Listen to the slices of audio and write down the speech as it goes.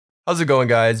How's it going,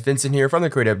 guys? Vincent here from the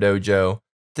Creative Dojo.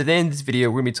 Today in this video,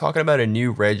 we're going to be talking about a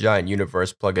new Red Giant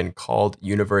Universe plugin called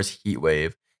Universe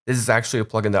Heatwave. This is actually a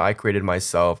plugin that I created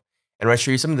myself, and I'm going to show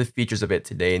you some of the features of it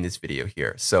today in this video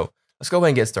here. So let's go ahead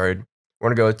and get started.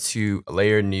 We're going to go to a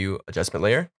layer, new adjustment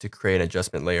layer to create an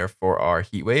adjustment layer for our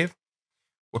Heatwave.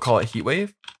 We'll call it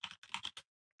Heatwave.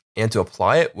 And to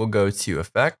apply it, we'll go to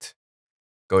Effect,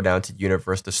 go down to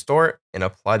Universe Distort, and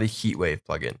apply the Heatwave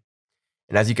plugin.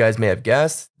 And as you guys may have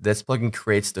guessed, this plugin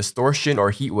creates distortion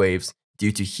or heat waves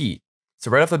due to heat. So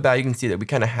right off the bat, you can see that we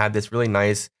kind of have this really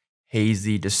nice,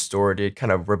 hazy, distorted,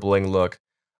 kind of rippling look.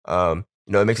 It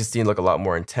makes the scene look a lot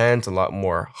more intense, a lot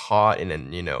more hot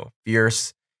and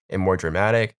fierce and more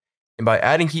dramatic. And by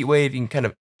adding heat wave, you can kind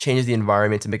of change the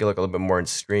environment to make it look a little bit more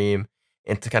extreme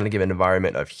and to kind of give an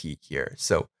environment of heat here.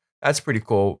 So that's pretty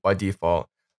cool by default.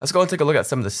 Let's go and take a look at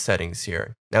some of the settings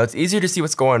here. Now it's easier to see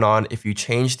what's going on if you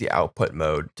change the output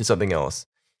mode to something else.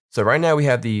 So right now we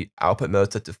have the output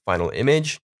mode set to final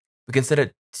image. We can set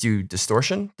it to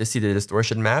distortion to see the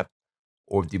distortion map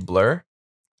or the blur.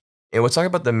 And we'll talk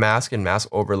about the mask and mask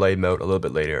overlay mode a little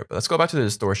bit later. But let's go back to the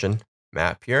distortion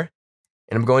map here.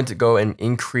 And I'm going to go and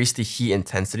increase the heat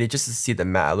intensity just to see the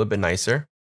map a little bit nicer.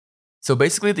 So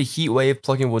basically the Heatwave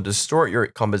plugin will distort your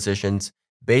compositions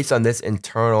based on this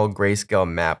internal grayscale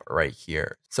map right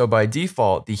here. So by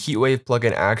default, the Heatwave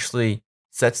plugin actually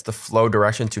sets the flow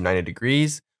direction to 90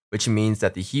 degrees, which means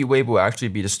that the Heatwave will actually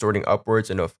be distorting upwards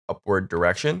in an upward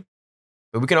direction.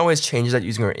 But we can always change that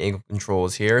using our angle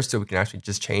controls here. So we can actually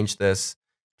just change this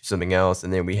to something else.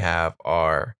 And then we have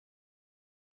our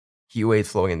Heatwave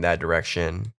flowing in that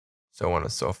direction, so on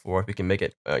and so forth. We can make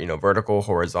it vertical,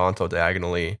 horizontal,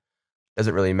 diagonally.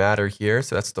 Doesn't really matter here.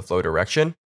 So that's the flow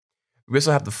direction. We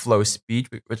also have the flow speed,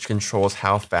 which controls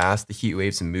how fast the heat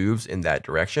waves moves in that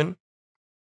direction.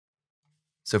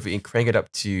 So if we can crank it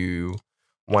up to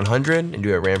 100 and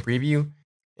do a RAM preview,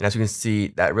 and as you can see,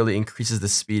 that really increases the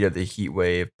speed of the heat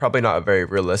wave. Probably not very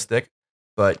realistic,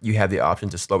 but you have the option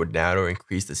to slow it down or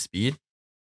increase the speed.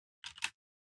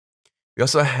 We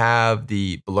also have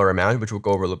the blur amount, which we'll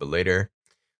go over a little bit later.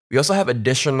 We also have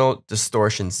additional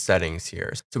distortion settings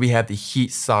here. So we have the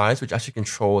heat size, which actually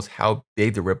controls how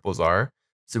big the ripples are.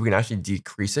 So we can actually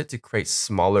decrease it to create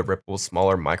smaller ripples,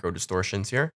 smaller micro distortions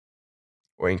here,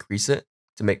 or increase it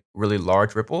to make really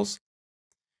large ripples.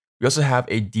 We also have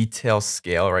a detail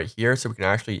scale right here. So we can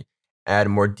actually add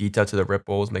more detail to the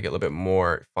ripples, make it a little bit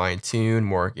more fine-tuned,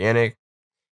 more organic.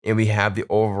 And we have the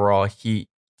overall heat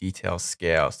detail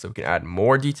scale. So we can add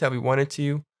more detail if we wanted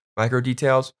to, micro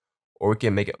details, or we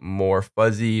can make it more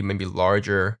fuzzy, maybe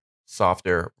larger,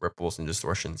 softer ripples and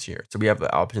distortions here. So we have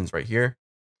the options right here.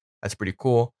 That's pretty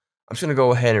cool. I'm just gonna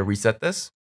go ahead and reset this.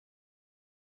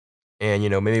 And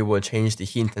maybe we'll change the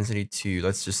heat intensity to,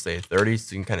 let's just say 30,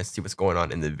 so you can kind of see what's going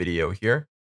on in the video here.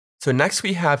 So next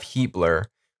we have heat blur,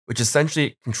 which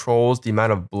essentially controls the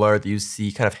amount of blur that you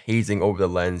see kind of hazing over the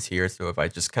lens here. So if I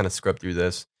just kind of scrub through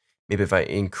this, maybe if I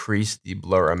increase the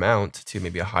blur amount to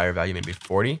maybe a higher value, maybe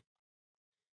 40,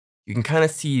 you can kind of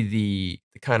see the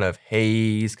kind of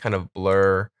haze, kind of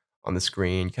blur on the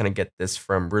screen. You kind of get this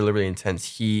from really, really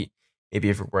intense heat. Maybe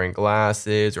if you're wearing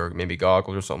glasses or maybe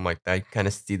goggles or something like that, you kind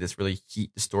of see this really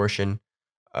heat distortion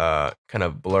kind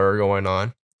of blur going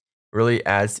on. Really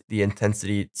adds the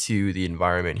intensity to the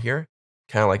environment here,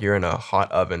 kind of like you're in a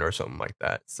hot oven or something like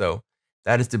that. So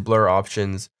that is the blur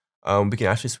options. We can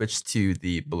actually switch to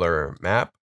the blur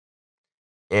map.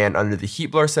 And under the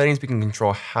heat blur settings, we can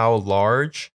control how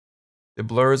large the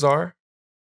blurs are,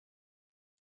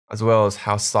 as well as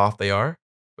how soft they are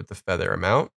with the feather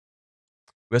amount.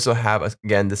 We also have,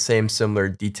 again, the same similar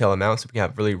detail amount, so we can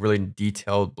have really, really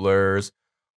detailed blurs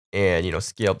and,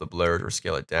 scale up the blurs or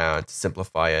scale it down to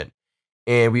simplify it.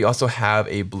 And we also have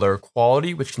a blur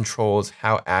quality, which controls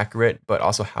how accurate, but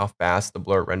also how fast the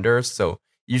blur renders. So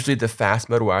usually the fast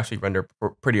mode will actually render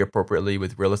pretty appropriately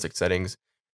with realistic settings.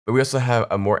 But we also have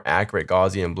a more accurate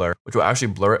Gaussian blur, which will actually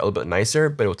blur it a little bit nicer,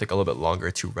 but it will take a little bit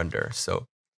longer to render. So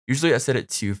usually I set it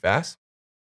to fast.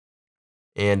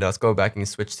 And let's go back and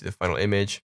switch to the final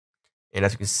image. And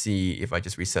as you can see, if I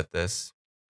just reset this,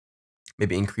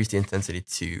 maybe increase the intensity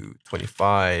to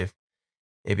 25,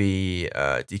 maybe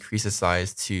decrease the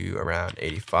size to around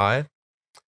 85.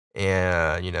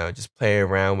 And, just play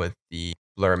around with the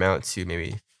blur amount to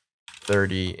maybe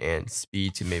 30 and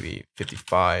speed to maybe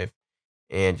 55.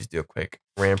 And just do a quick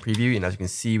RAM preview. And as you can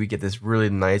see, we get this really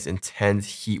nice,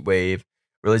 intense heat wave.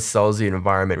 Really sells the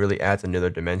environment, really adds another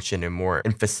dimension and more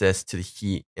emphasis to the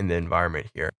heat in the environment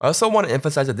here. I also want to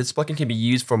emphasize that this plugin can be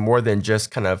used for more than just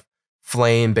kind of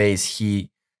flame-based heat. You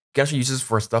can actually use this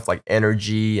for stuff like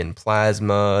energy and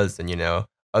plasmas and,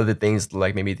 other things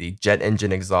like maybe the jet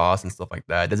engine exhaust and stuff like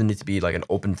that. It doesn't need to be like an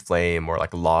open flame or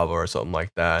like lava or something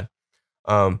like that.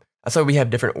 That's why we have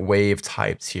different wave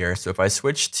types here. So if I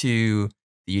switch to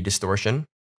the distortion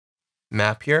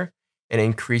map here and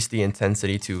increase the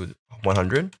intensity to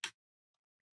 100,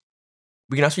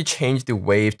 we can actually change the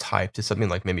wave type to something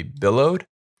like maybe billowed.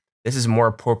 This is more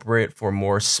appropriate for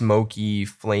more smoky,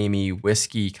 flamey,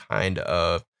 whiskey kind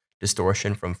of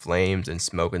distortion from flames and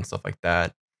smoke and stuff like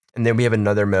that. And then we have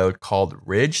another mode called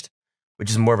ridged, which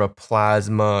is more of a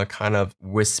plasma, kind of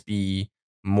wispy,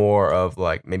 more of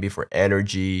like maybe for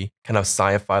energy, kind of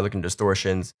sci-fi looking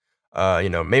distortions.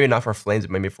 Maybe not for flames,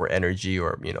 but maybe for energy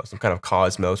or, some kind of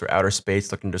cosmos or outer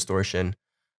space looking distortion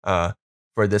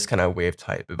for this kind of wave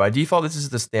type. But by default, this is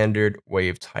the standard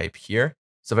wave type here.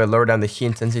 So if I lower down the heat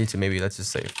intensity to maybe, let's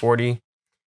just say 40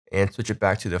 and switch it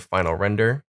back to the final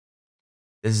render,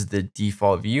 this is the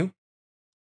default view.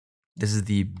 This is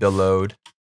the billowed,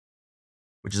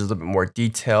 which is a little bit more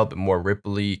detailed, but more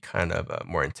ripply, kind of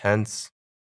more intense.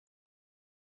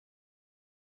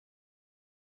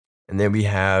 And then we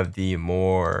have the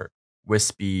more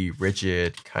wispy,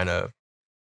 rigid, kind of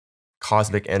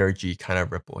cosmic energy kind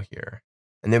of ripple here.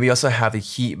 And then we also have the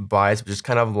heat bias, which is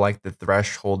kind of like the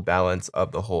threshold balance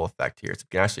of the whole effect here. So we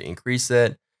can actually increase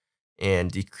it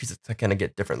and decrease it to kind of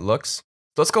get different looks.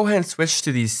 So let's go ahead and switch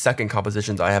to these second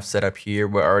compositions I have set up here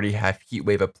where I already have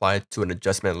Heatwave applied to an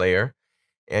adjustment layer.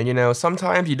 And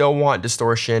sometimes you don't want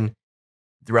distortion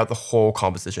throughout the whole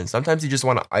composition. Sometimes you just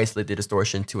want to isolate the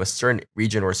distortion to a certain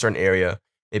region or a certain area,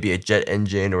 maybe a jet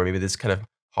engine or maybe this kind of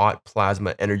hot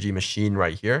plasma energy machine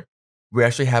right here. We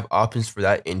actually have options for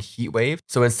that in Heatwave.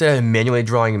 So instead of manually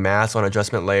drawing masks on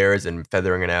adjustment layers and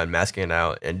feathering it out and masking it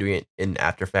out and doing it in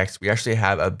After Effects, we actually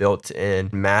have a built-in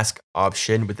mask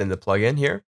option within the plugin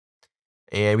here.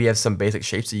 And we have some basic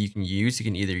shapes that you can use. You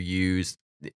can either use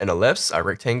an ellipse, a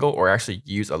rectangle, or actually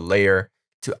use a layer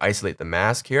to isolate the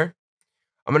mask here.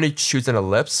 I'm going to choose an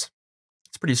ellipse.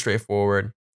 It's pretty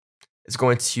straightforward. It's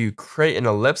going to create an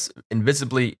ellipse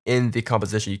invisibly in the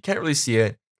composition. You can't really see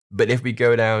it. But if we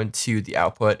go down to the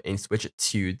output and switch it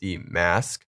to the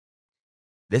mask,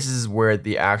 this is where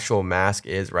the actual mask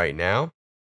is right now.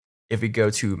 If we go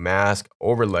to mask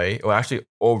overlay, it will actually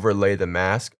overlay the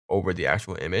mask over the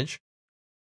actual image,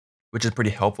 which is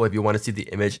pretty helpful if you want to see the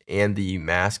image and the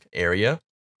mask area.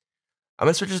 I'm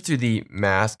going to switch it to the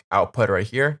mask output right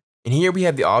here. And here we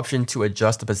have the option to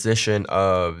adjust the position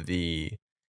of the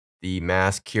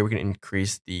mask. Here we can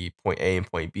increase the point A and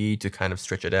point B to kind of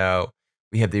stretch it out.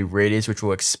 We have the radius, which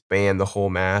will expand the whole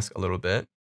mask a little bit.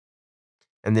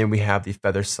 And then we have the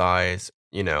feather size,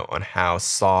 on how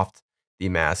soft the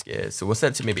mask is. So we'll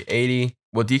set it to maybe 80.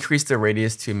 We'll decrease the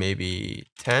radius to maybe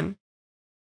 10. And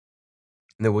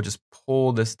then we'll just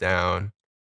pull this down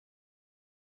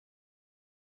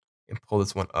and pull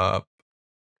this one up.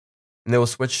 And then we'll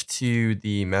switch to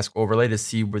the mask overlay to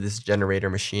see where this generator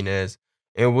machine is.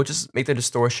 And we'll just make the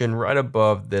distortion right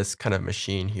above this kind of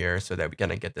machine here so that we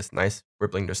kind of get this nice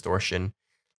rippling distortion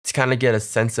to kind of get a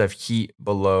sense of heat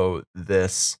below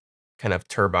this kind of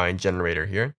turbine generator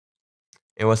here.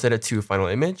 And we'll set it to final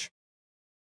image.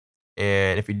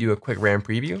 And if we do a quick RAM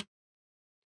preview,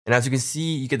 and as you can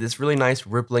see, you get this really nice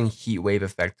rippling heat wave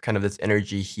effect, kind of this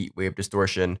energy heat wave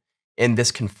distortion in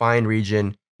this confined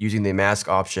region using the mask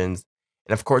options.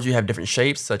 And of course, you have different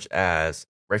shapes such as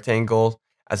rectangles,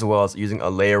 as well as using a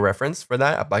layer reference for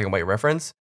that, a black and white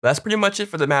reference. But that's pretty much it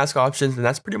for the mask options, and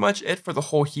that's pretty much it for the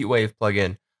whole Heatwave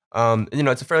plugin.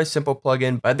 It's a fairly simple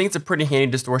plugin, but I think it's a pretty handy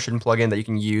distortion plugin that you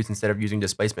can use instead of using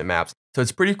displacement maps. So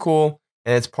it's pretty cool,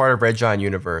 and it's part of Red Giant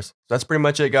Universe. So that's pretty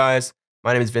much it, guys.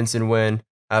 My name is Vincent Nguyen.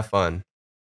 Have fun.